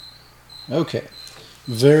Okay.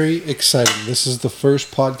 Very exciting. This is the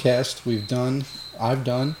first podcast I've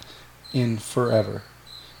done in forever.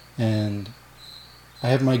 And I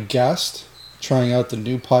have my guest trying out the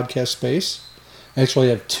new podcast space. Actually,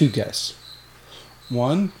 I have two guests.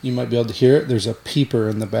 One, you might be able to hear it. There's a peeper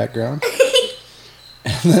in the background.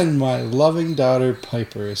 And then my loving daughter,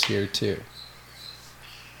 Piper, is here too.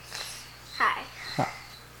 Hi.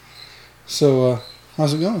 So,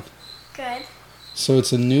 how's it going? Good. So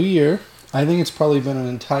it's a new year. I think it's probably been an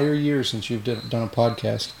entire year since you've done a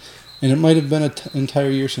podcast. And it might have been an entire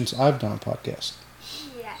year since I've done a podcast.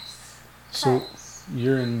 Yes. So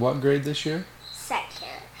you're in what grade this year?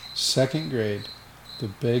 Second. Second grade. The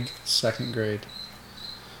big second grade.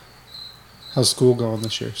 How's school going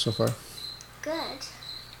this year so far? Good.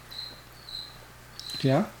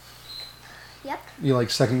 Yeah? Yep. You like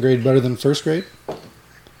second grade better than first grade?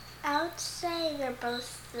 I would say they're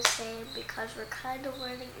both the same because we're kind of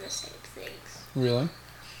learning the same things. Really?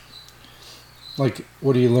 Like,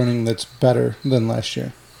 what are you learning that's better than last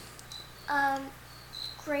year?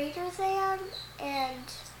 Greater than and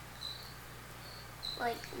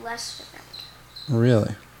like less than.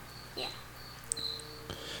 Really? Yeah.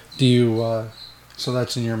 Do you, so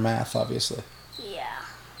that's in your math, obviously. Yeah.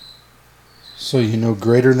 So you know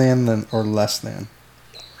greater than or less than.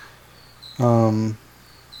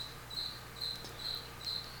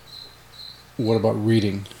 What about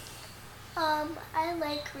reading? I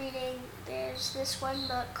like reading. There's this one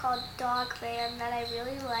book called Dog Man that I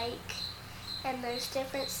really like, and there's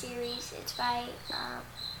different series. It's by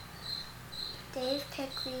Dave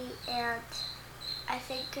Pickley, and I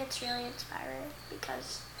think it's really inspiring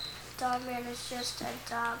because Dog Man is just a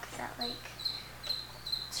dog that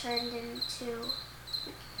turned into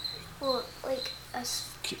a.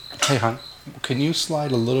 Hey, hon, can you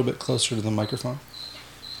slide a little bit closer to the microphone?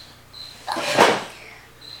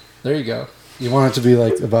 There you go. You want it to be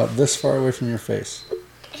like about this far away from your face.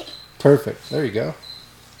 Perfect. There you go.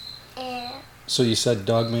 And So you said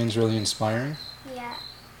Dogman's really inspiring? yeah,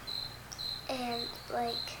 and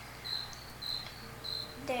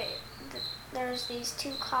there's these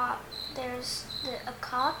two there's a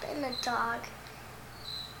cop and a dog.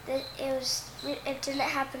 It didn't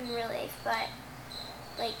happen in real life, but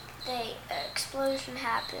an explosion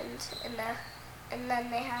happened and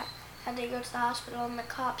then they had to go to the hospital, and the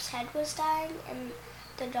cop's head was dying and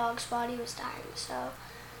the dog's body was dying. So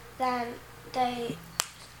then the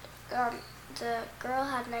girl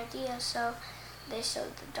had an idea, so they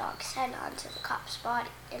sewed the dog's head onto the cop's body,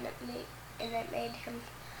 and it made him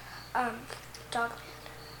Dog.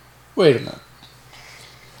 Wait a minute.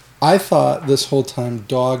 I thought this whole time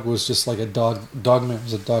dog was just like a dog. Dogman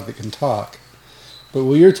was a dog that can talk. But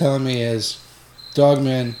what you're telling me is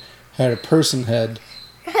Dogman had a person head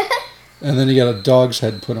and then he got a dog's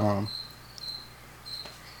head put on him.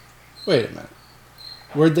 Wait a minute.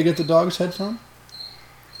 Where'd they get the dog's head from?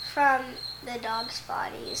 From the dog's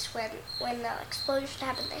bodies. When the explosion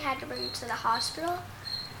happened, they had to bring him to the hospital,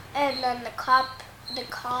 and then the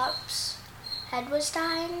cop's head was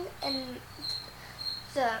dying, and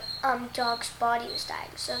the dog's body was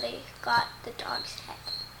dying, so they got the dog's head.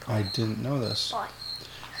 I didn't know this. Body.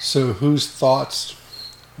 So whose thoughts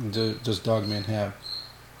does Dogman have?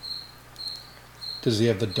 Does he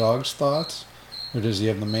have the dog's thoughts, or does he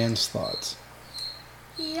have the man's thoughts?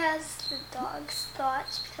 He has the dog's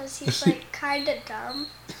thoughts because he's kind of dumb.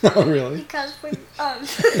 Oh, really? Because when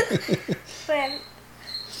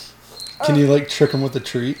Can you trick him with a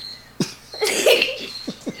treat?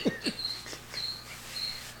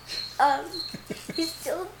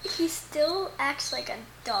 he still acts like a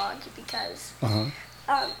dog because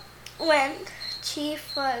Uh-huh. when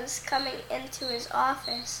Chief was coming into his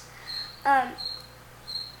office,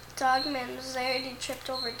 Dogman was there and he tripped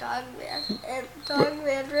over Dogman, and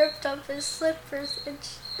Dogman ripped up his slippers and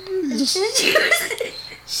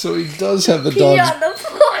So he does have the pee dog's... on the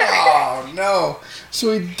floor. Oh, no.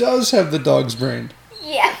 So he does have the dog's brain.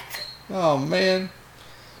 Yeah. Oh, man.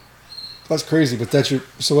 That's crazy, but that's your...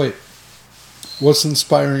 So wait. What's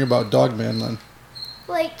inspiring about Dogman, then?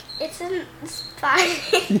 It's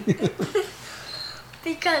inspiring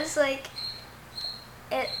because it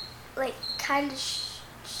kind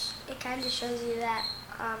of shows you that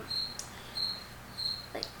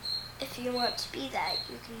if you want to be that,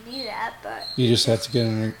 you can be that, but You just have to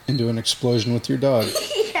get into an explosion with your dog.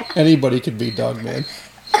 yeah. Anybody could be Dogman.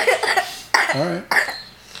 All right.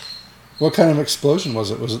 What kind of explosion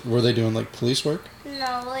was it? Were they doing police work?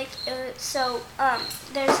 No,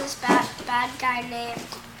 there's this bad guy named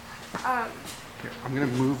Here, I'm gonna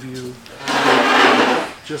move you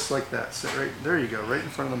just like that. Sit right there. You go, right in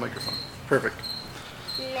front of the microphone. Perfect.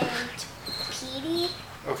 named Petey,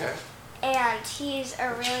 Okay. and he's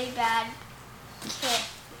a really bad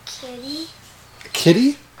kitty.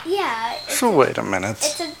 Kitty? Yeah. So wait a minute.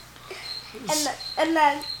 It's a, and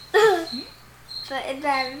then, and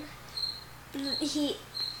then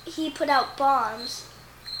he put out bombs,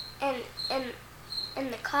 and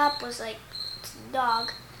the cop was like,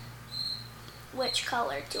 "Dog, which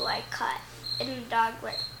color do I cut?" And the dog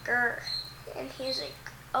went, "Grr," and he's like,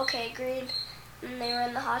 "Okay, green." And they were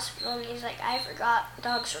in the hospital, and he's like, "I forgot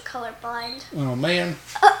dogs were colorblind." Oh man.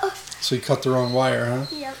 So you cut the wrong wire, huh?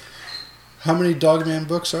 Yep. How many Dogman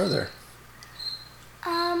books are there?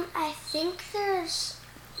 I think there's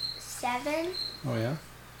 7. Oh yeah.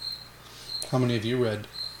 How many have you read?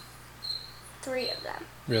 3 of them.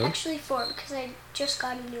 Really? Actually 4, because I just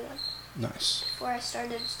got a new one Nice. before I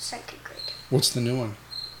started 2nd grade. What's the new one?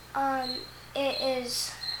 It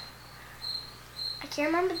is. I can't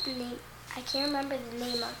remember the name.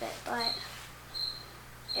 Of it, but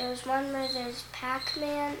it was one where there's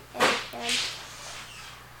Pac-Man and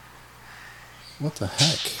What the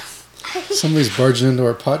heck? Somebody's barging into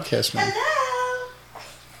our podcast, man. Hello.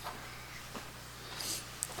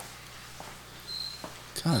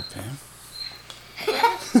 God, Pam.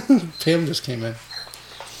 Pam just came in.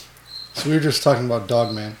 So we were just talking about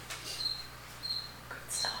Dogman. Good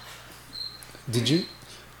stuff.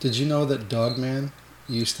 Did you know that Dogman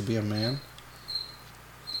used to be a man?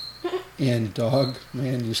 And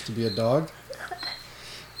Dogman used to be a dog?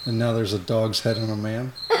 And now there's a dog's head on a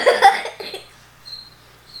man?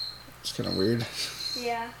 It's kind of weird.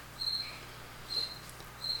 Yeah.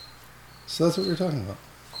 So that's what we were talking about.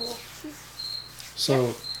 Cool.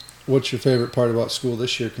 So, what's your favorite part about school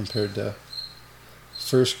this year compared to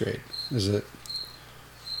 1st grade? Is it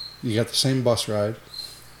you got the same bus ride?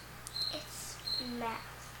 It's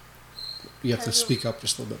math. You have to speak up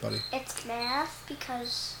just a little bit, buddy. It's math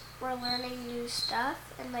because we're learning new stuff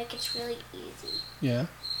and like it's really easy. Yeah.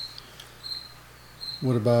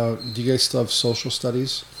 What about, do you guys still have social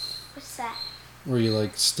studies? What's that? Where you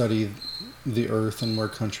like study the earth and where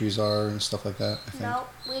countries are and stuff like that? I think. No,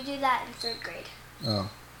 we do that in 3rd grade. Oh.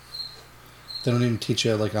 They don't even teach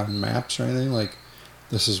you like on maps or anything? Like,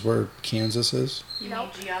 this is where Kansas is? You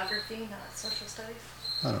Nope. mean geography, not social studies?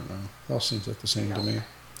 I don't know. It all seems like the same to No. me.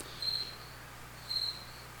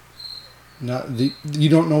 You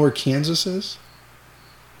don't know where Kansas is?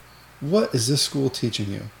 What is this school teaching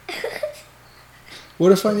you?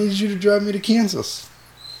 What if I needed you to drive me to Kansas?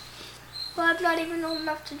 Well, I'm not even old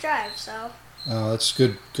enough to drive, so. Oh, that's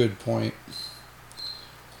good point.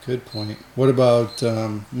 Good point. What about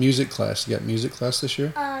music class? You got music class this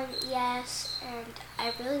year? Yes, and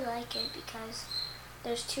I really like it because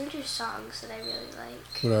there's 2 new songs that I really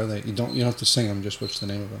like. What are they? You don't have to sing them. Just what's the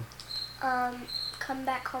name of them? Come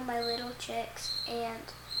Back Home, My Little Chicks, and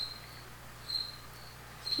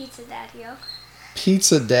Pizza Daddy-O.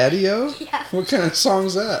 Pizza Daddy-O? Yeah. What kind of song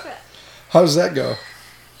is that? How does that go?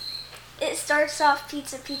 It starts off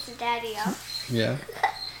Pizza Daddy-O. Yeah.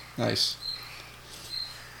 Nice.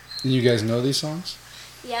 And you guys know these songs?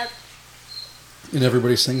 Yep. And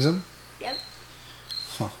everybody sings them? Yep.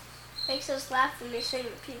 Huh. Makes us laugh when they sing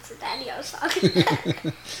the Pizza Daddy-O song.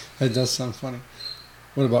 That does sound funny.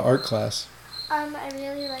 What about art class? I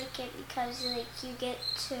really like it because like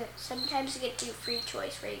sometimes you get to do free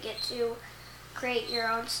choice where you get to create your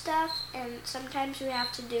own stuff, and sometimes we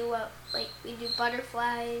have to do we do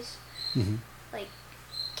butterflies, Mm-hmm. like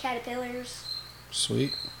caterpillars.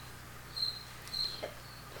 Sweet.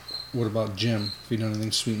 What about gym? Have you done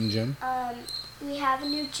anything sweet in gym? We have a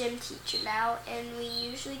new gym teacher now, and we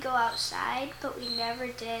usually go outside, but we never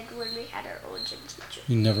did when we had our old gym teacher.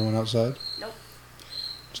 You never went outside? Nope.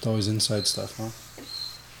 Just always inside stuff, huh?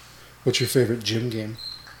 What's your favorite gym game?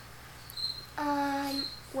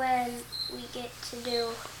 When we get to do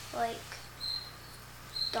like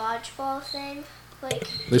dodgeball thing, like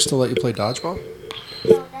They still let you play dodgeball?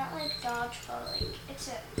 no, not like dodgeball.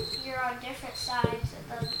 Like you're on different sides, and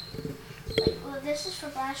then this is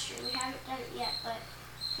from last year. We haven't done it yet, but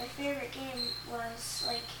my favorite game was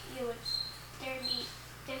there'd be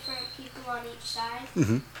different people on each side,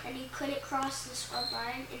 Mm-hmm. and you couldn't cross this one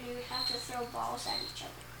line, and you would have to throw balls at each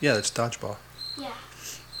other. Yeah, that's dodgeball. Yeah.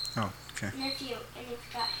 Oh, okay. And if you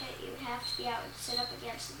got hit, you would have to be out and sit up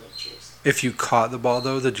against the bleachers. If you caught the ball,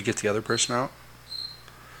 though, did you get the other person out?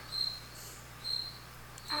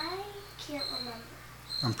 I can't remember.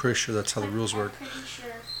 I'm pretty sure that's how the rules work. I'm pretty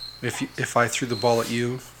sure. If I threw the ball at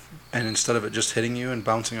you, and instead of it just hitting you and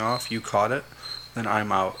bouncing off, you caught it, then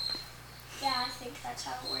I'm out. Yeah, I think that's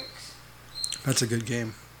how it works. That's a good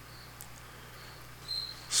game.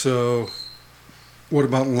 So, What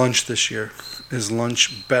about lunch this year? Is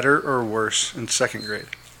lunch better or worse in second grade?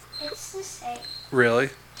 It's the same.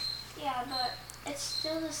 Really? Yeah, but it's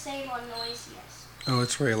still the same on noisiness. Oh,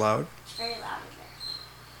 it's very loud. It's very loud in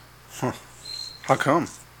there. Huh. How come?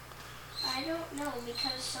 I don't know,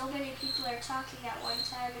 because so many people are talking at one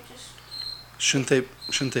time. It just. Shouldn't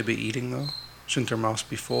they be eating though? Shouldn't their mouths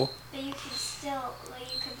be full? But you can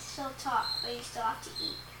still talk, but you still have to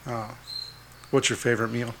eat. Oh. What's your favorite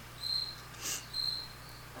meal?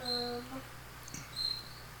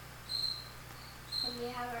 When we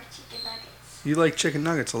have our chicken nuggets. You like chicken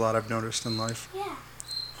nuggets a lot, I've noticed in life. Yeah.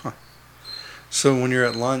 So when you're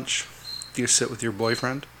at lunch, do you sit with your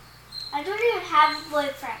boyfriend? I don't even have a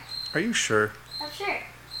boyfriend. Are you sure? I'm sure.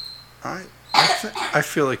 I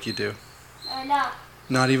feel like you do. No.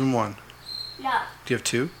 Not even one. No. Do you have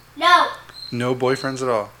two? No. No boyfriends at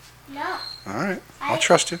all? No. All right. I'll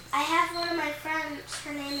trust you. I have one of my friends.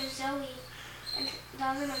 Her name is Zoe. And the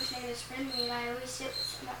other one's name is Finley. And I always sit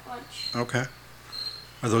with them at lunch. Okay.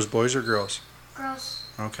 Are those boys or girls? Girls.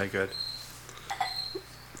 Okay, good.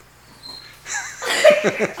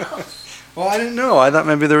 Well, I didn't know. I thought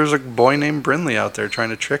maybe there was a boy named Brinley out there trying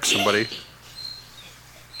to trick somebody.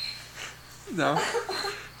 No? All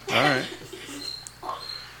right.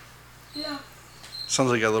 No. Sounds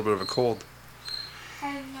like you got a little bit of a cold.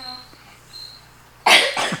 I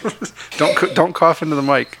know. Don't cough into the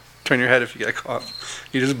mic. Turn your head if you get a cough.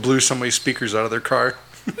 You just blew somebody's speakers out of their car.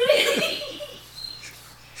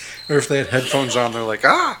 Or if they had headphones on, they're like,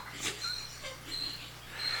 ah!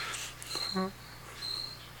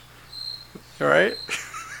 All right?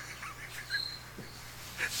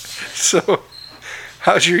 So,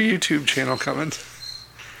 how's your YouTube channel coming?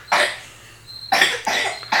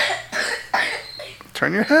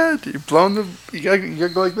 Turn your head. You're blowing the... You gotta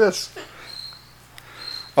go like this.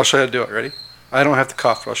 I'll show you how to do it. Ready? I don't have to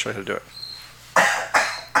cough, but I'll show you how to do it.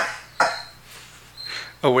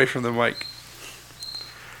 Away from the mic.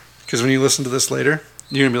 Because when you listen to this later,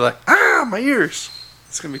 you're going to be like, ah, my ears.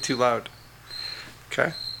 It's going to be too loud.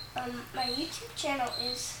 Okay? My YouTube channel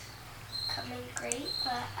is coming great,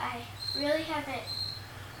 but I really haven't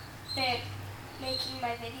been making my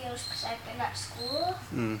videos because I've been at school.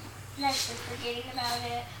 And I've been forgetting about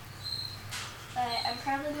it. But I'm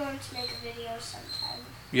probably going to make a video sometime.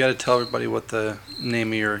 You got to tell everybody what the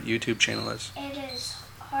name of your YouTube channel is. It is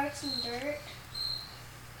Hearts and Dirt.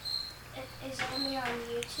 It is only on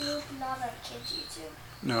YouTube, not on kids' YouTube.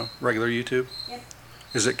 No, regular YouTube? Yep.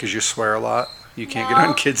 Is it because you swear a lot? You can't get No.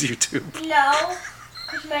 on kids' YouTube? No,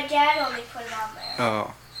 because my dad only put it on there.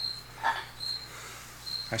 Oh.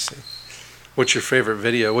 I see. What's your favorite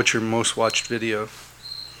video? What's your most watched video?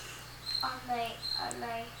 On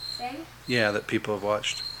my thing, Yeah, that people have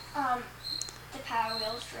watched. the Power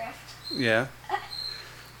Wheels drift. Yeah?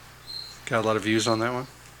 Got a lot of views on that one?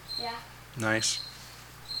 Yeah. Nice.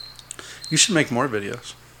 You should make more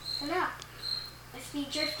videos. I know. With me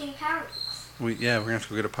drifting Power Wheels. We're going to have to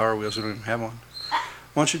go get a Power Wheels. We don't even have one.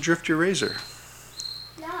 Why don't you drift your Razor?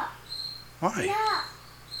 No. Why? No.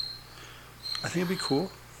 I think it'd be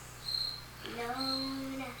cool. No.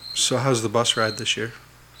 So how's the bus ride this year?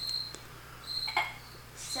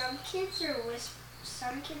 Some kids whisper,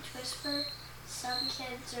 some kids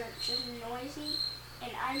are just noisy,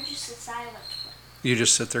 and I'm just a silent one. You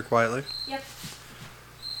just sit there quietly? Yep.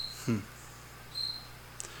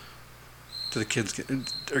 Are kids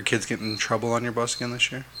getting in trouble on your bus again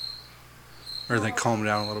this year? Or they calm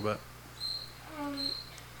down a little bit?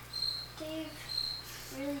 Dave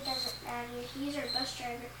really doesn't matter. He's our bus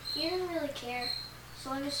driver. He doesn't really care as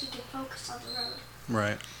long as he can focus on the road.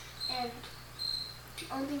 Right. And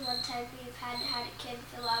only one time we've had a kid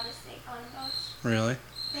fill out a thing on a bus. Really?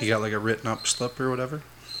 He got like a written up slip or whatever?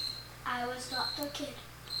 I was not the kid.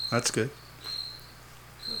 That's good.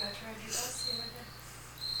 Who got to ride your bus the other day?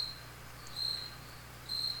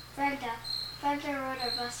 Brenda rode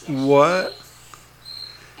our bus yesterday. What?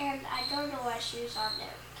 And I don't know why she was on there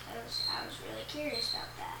because I was really curious about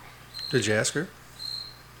that. Did you ask her?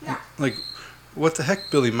 No. Like, what the heck,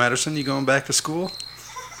 Billy Madison? You going back to school?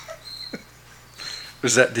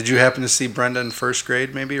 Did you happen to see Brenda in first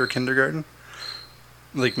grade maybe or kindergarten?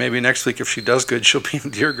 Like maybe next week if she does good, she'll be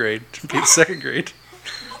in your grade, be in second grade.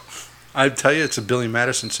 I'd tell you it's a Billy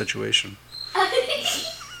Madison situation.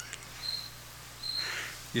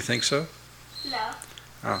 You think so? No.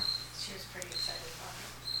 Oh, She was pretty excited about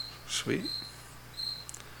it. sweet.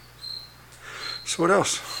 So what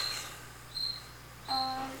else?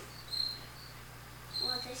 Well,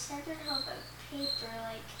 they said it on the paper,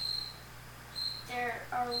 like, there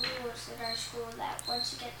are rules in our school that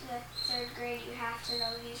once you get to third grade, you have to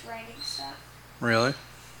know these writing stuff. Really?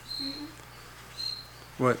 Mm-hmm.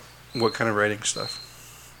 What kind of writing stuff?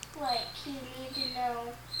 Like, you need to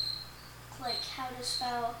know, like, how to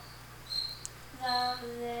spell the,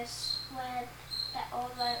 this, when, that,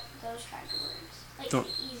 all that, those kind of words. Like, Don't,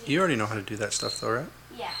 the easy you already know ones. how to do that stuff though, right?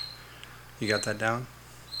 Yeah. You got that down?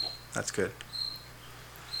 Yeah. That's good.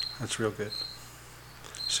 That's real good.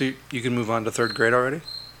 So you can move on to 3rd grade already?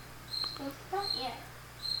 Well, not yet.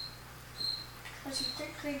 Because in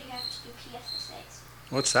 3rd grade you have to do PSSAs.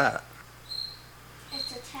 What's that?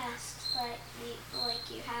 It's a test that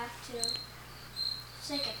you have to. It's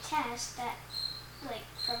like a test that, like,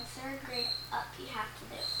 from 3rd grade up you have to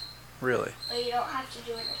do. Really? But you don't have to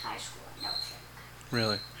do it in high school, I don't think.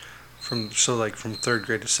 Really? From 3rd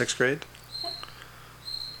grade to 6th grade?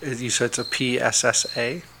 Yep. You said it's a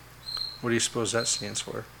PSSA? What do you suppose that stands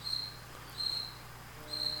for?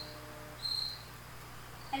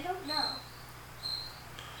 I don't know.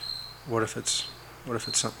 What if it's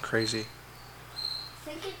something crazy? I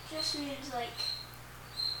think it just means, like,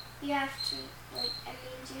 you have to, like, it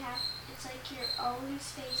means you have, it's like your own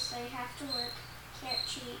space, so you have to work, can't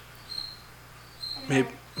cheat. And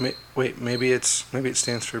Maybe it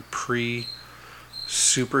stands for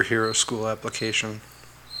pre-superhero school application.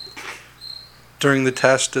 During the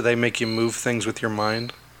test, do they make you move things with your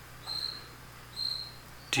mind?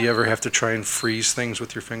 Do you ever have to try and freeze things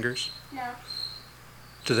with your fingers? No.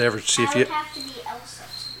 Do they ever see if I you... would have to be Elsa to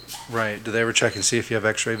do that. Right. Do they ever check and see if you have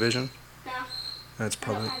X-ray vision? No. That's I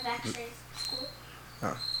probably... don't have X-rays in school.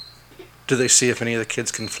 Do they see if any of the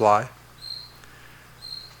kids can fly?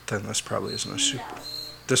 Then this probably isn't a No.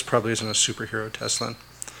 This probably isn't a superhero test then.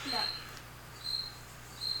 No.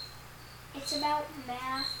 It's about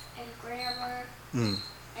math and grammar Hmm.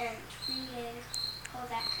 and reading, all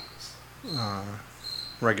that kind of stuff.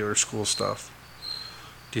 Regular school stuff.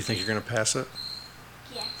 Do you think you're going to pass it?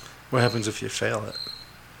 Yeah. What happens if you fail it?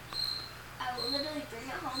 I will literally bring it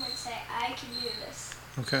home and say, I can do this,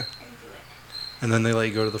 Okay. and do it. And then they let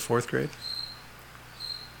you go to the 4th grade?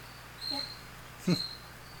 Yeah.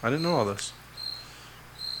 I didn't know all this.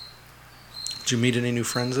 Did you meet any new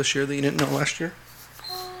friends this year that you didn't know last year?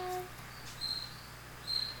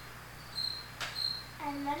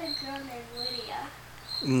 I met a girl named Lydia.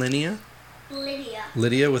 Lydia? Lydia.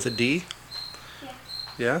 Lydia with a D? Yeah.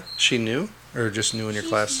 Yeah? She new? Or just new in your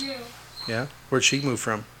class? She's new. Yeah? Where'd she move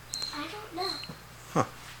from? I don't know. Huh.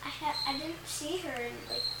 I didn't see her in,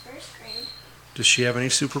 like, 1st grade. Does she have any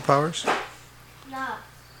superpowers? No.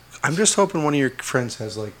 I'm just hoping one of your friends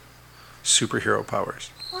has, like, superhero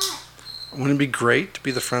powers. What? Wouldn't it be great to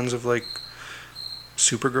be the friends of, like,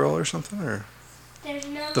 Supergirl or something? Or There's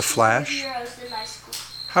no The Flash? superheroes in my school.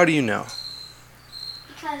 how do you know?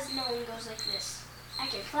 Because no one goes like this. I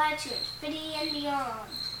can fly to infinity and beyond.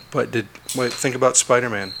 But think about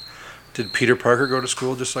Spider-Man. Did Peter Parker go to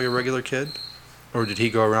school just like a regular kid? Or did he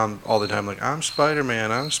go around all the time like, I'm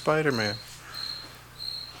Spider-Man, I'm Spider-Man?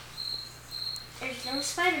 There's no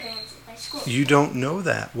Spider-Mans in my school. You don't know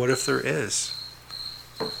that. What if there is?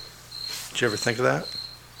 Did you ever think of that?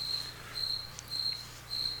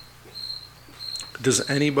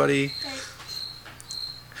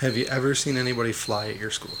 Have you ever seen anybody fly at your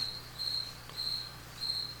school?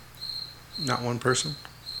 Not one person?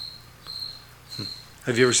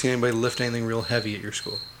 Have you ever seen anybody lift anything real heavy at your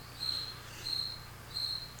school?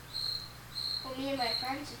 Well, me and my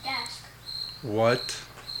friends at desk. What?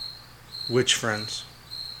 Which friends?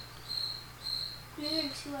 Me and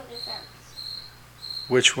 2 other friends.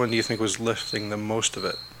 Which one do you think was lifting the most of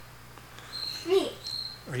it? Me.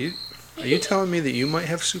 Are you telling me that you might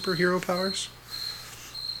have superhero powers?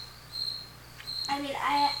 I mean,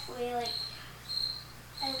 I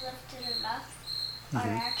lifted enough on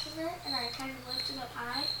accident, and I kind of lifted up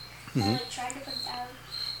high. Mhm. I tried to put down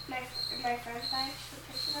my friend's bag to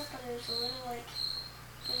pick it up, but it was a little it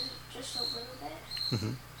was just a little bit.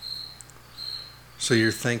 So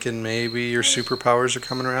you're thinking maybe your superpowers are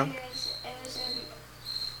coming around? It was in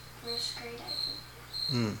 1st grade, I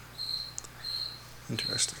think.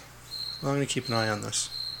 Interesting. Well, I'm going to keep an eye on this.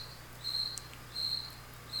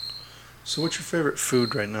 So what's your favorite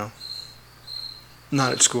food right now?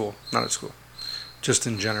 Not at school. Just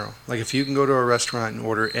in general. Like if you can go to a restaurant and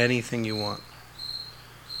order anything you want.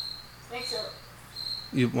 Pretzel.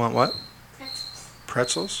 You want what? Pretzels.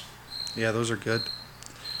 Pretzels? Yeah, those are good.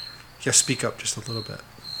 Yeah, speak up just a little bit.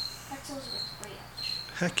 Pretzels with ranch.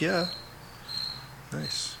 Heck yeah.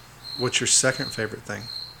 Nice. What's your second favorite thing?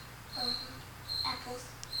 Apples.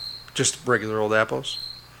 Just regular old apples?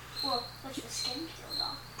 Well, with the skin peeled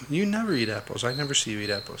off. You never eat apples. I never see you eat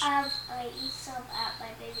apples. I eat some at my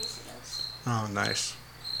babysitter's. Oh, nice.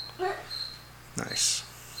 Nice.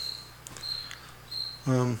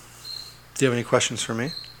 Do Do you have any questions for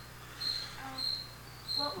me?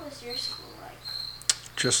 What was your school like?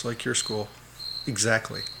 Just like your school.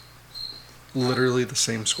 Exactly. Literally the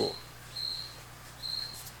same school.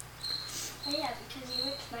 Oh yeah, because you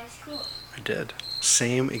went to my school. I did.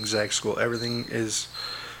 Same exact school. Everything is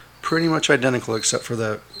pretty much identical except for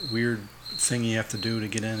that weird thing you have to do to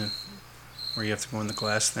get in, where you have to go in the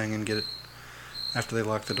glass thing and get it after they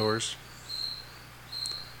lock the doors.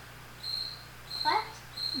 What?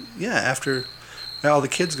 Yeah, after all the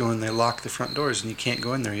kids go in, they lock the front doors and you can't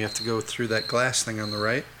go in there. You have to go through that glass thing on the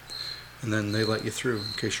right, and then they let you through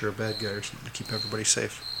in case you're a bad guy or something to keep everybody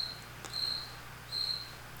safe.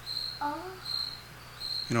 Oh.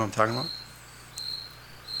 You know what I'm talking about?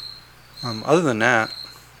 Other than that,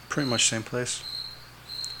 pretty much same place.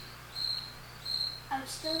 I would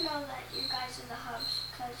still know that you guys are the hubs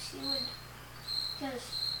because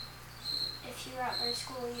if you were at my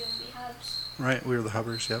school, you would be hubs. Right, we were the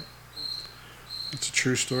Hubbers, yep. It's a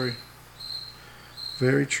true story.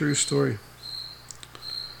 Very true story.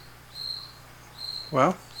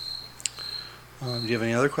 Well, do you have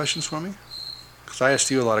any other questions for me? Because I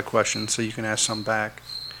asked you a lot of questions, so you can ask some back.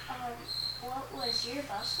 What was your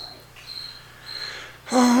bus like?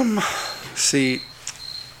 See,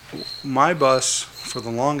 my bus for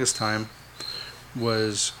the longest time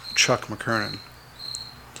was Chuck McKernan.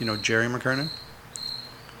 Do you know Jerry McKernan?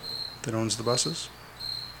 That owns the buses?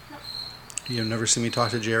 No. You've never seen me talk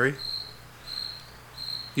to Jerry?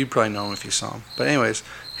 You'd probably know him if you saw him. But anyways,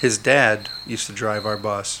 his dad used to drive our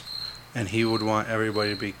bus, and he would want everybody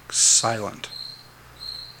to be silent.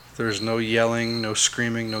 There was no yelling, no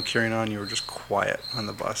screaming, no carrying on. You were just quiet on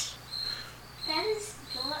the bus. That is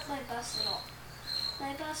not my bus at all.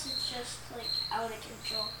 My bus is just like out of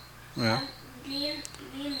control. Yeah. Me and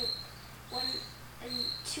one and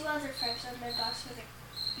two other friends on my bus were the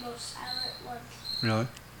most silent ones. Really?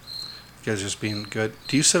 You guys just being good.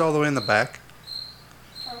 Do you sit all the way in the back?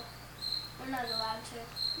 So we're not allowed to.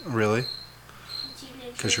 Really? The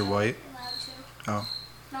teenagers 'Cause you're aren't white? allowed to. Oh.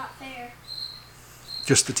 Not fair.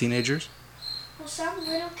 Just the teenagers? Well, some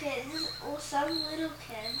little kids,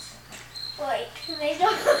 like, they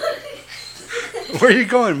don't, Where are you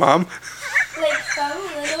going, Mom? like, some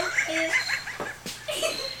little kids,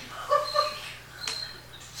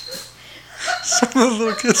 Some of the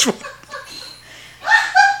little kids. what?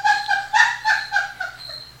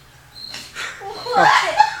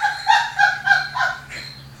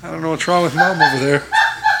 I don't know what's wrong with Mom over there.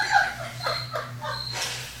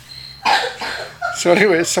 So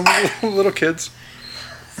anyway, some of the little kids.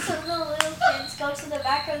 Some of the little kids go to the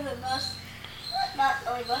back of the bus, not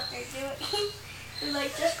knowing what they're doing, and,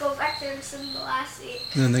 like, just go back there and sit in the last seat.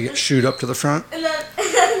 And then they get shooed up to the front. And then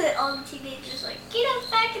all the teenagers like, get up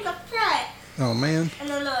back in the front. Oh, man. And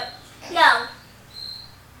then they're like, no.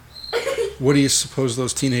 What do you suppose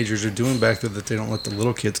those teenagers are doing back there that they don't let the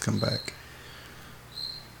little kids come back?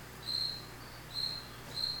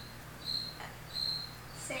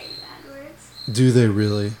 Saying bad words. Do they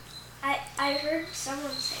really? I heard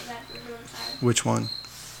someone say that one time. Which one?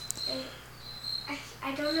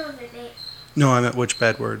 I don't know the name. No, I meant which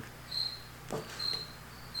bad word.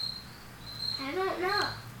 I don't know.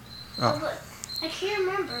 Oh. But I can't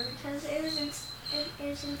remember because it was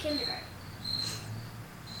in kindergarten.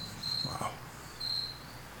 Wow.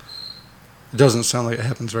 It doesn't sound like it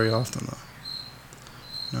happens very often, though.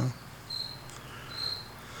 No?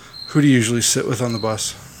 Who do you usually sit with on the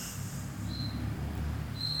bus?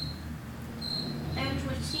 And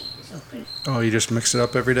which seat is open. Oh, you just mix it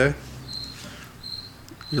up every day?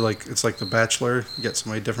 It's like The Bachelor. You get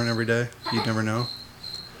somebody different every day. You never know.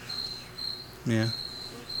 Yeah.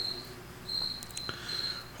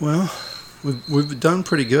 Well, we've done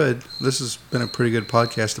pretty good. This has been a pretty good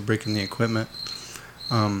podcast of breaking the equipment.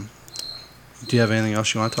 Do you have anything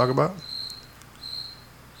else you want to talk about?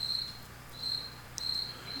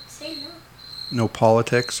 I'd say no. No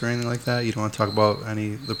politics or anything like that? You don't want to talk about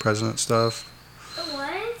any of the president stuff? The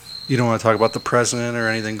what? You don't want to talk about the president or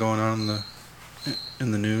anything going on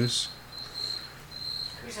in the news?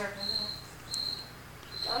 Who's our president?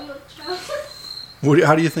 Donald Trump.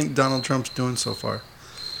 How do you think Donald Trump's doing so far?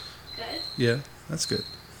 Good. Yeah, that's good.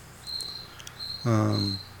 How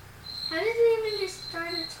did we even just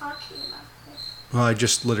started talking about this? Well, I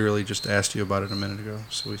just literally just asked you about it a minute ago,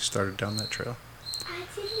 so we started down that trail. I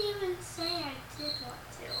didn't even say I did want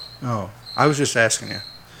to. Oh, I was just asking you.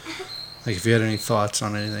 Like if you had any thoughts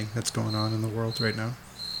on anything that's going on in the world right now.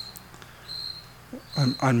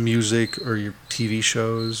 On music or your TV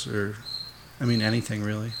shows or, I mean, anything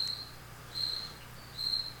really.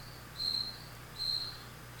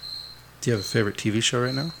 Do you have a favorite TV show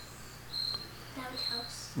right now?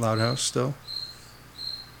 Roundhouse. Loud House still?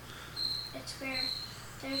 It's where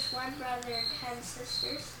there's one brother and 10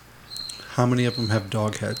 sisters. How many of them have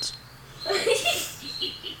dog heads?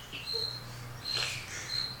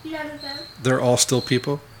 None of them. They're all still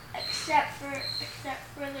people? Except for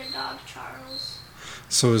the dog Charles.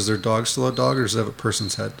 So is their dog still a dog, or does it have a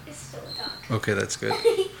person's head? It's still a dog. Okay, that's good.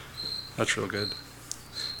 That's real good.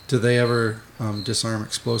 Do they ever disarm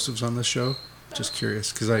explosives on this show? Just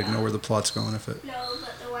curious, because I know where the plot's going. If it. No,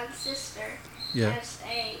 but the one sister Yeah. has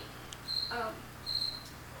a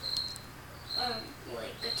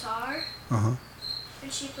like guitar, Uh-huh.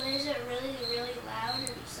 and she plays it really, really loud, and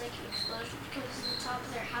it's like an explosion because the top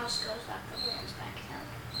of their house goes up and lands back down.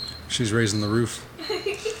 She's raising the roof.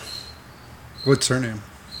 What's her name?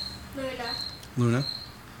 Luna. Luna?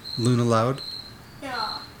 Luna Loud?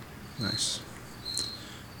 No. Nice.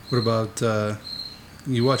 What about,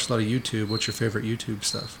 you watch a lot of YouTube. What's your favorite YouTube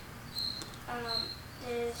stuff?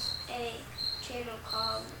 There's a channel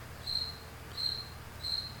called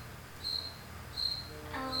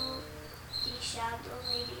LD Shadow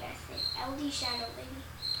Lady, I think. LD Shadow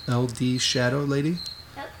Lady. LD Shadow Lady?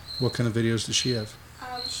 Yep. What kind of videos does she have?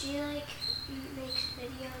 She makes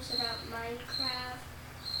videos about Minecraft,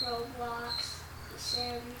 Roblox, The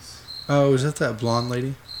Sims. Oh, is that blonde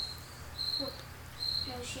lady?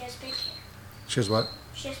 No, she has pink hair. She has what?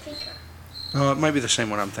 She has pink hair. Oh, it might be the same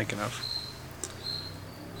one I'm thinking of.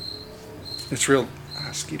 It's real...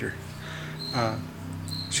 Skeeter.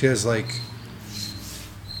 She has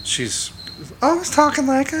she's always talking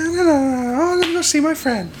like, oh, let me go see my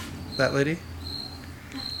friend. That lady?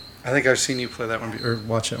 I think I've seen you play that one, or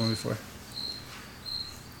watch that one before.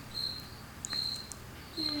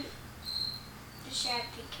 Does she have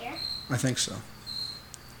pink hair? I think so.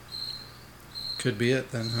 Could be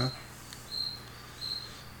it then, huh?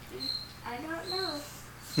 I don't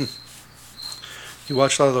know. You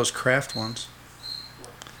watch a lot of those craft ones.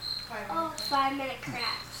 5-minute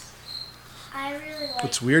crafts. I really like.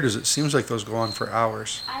 What's weird is it seems like those go on for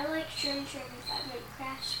hours. I like Trim 5-minute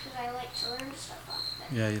crafts because I like to learn stuff off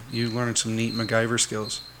of it. Yeah, you learned some neat MacGyver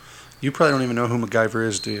skills. You probably don't even know who MacGyver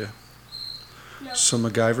is, do you? No. So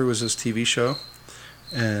MacGyver was this TV show,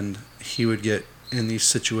 and he would get in these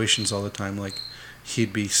situations all the time. Like,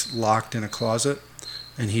 he'd be locked in a closet,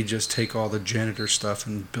 and he'd just take all the janitor stuff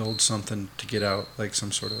and build something to get out, like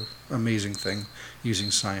some sort of amazing thing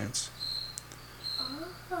using science.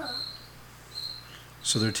 Oh.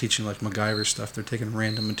 So they're teaching like MacGyver stuff. They're taking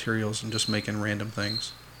random materials and just making random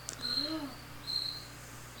things.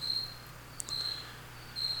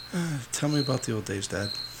 Tell me about the old days, Dad.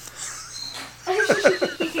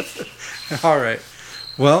 All right.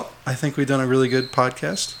 Well, I think we've done a really good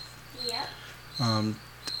podcast.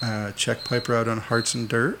 Yep. Check Piper out on Hearts and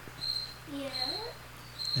Dirt. Yeah.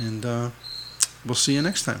 And we'll see you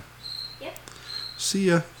next time. Yep. See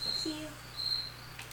ya.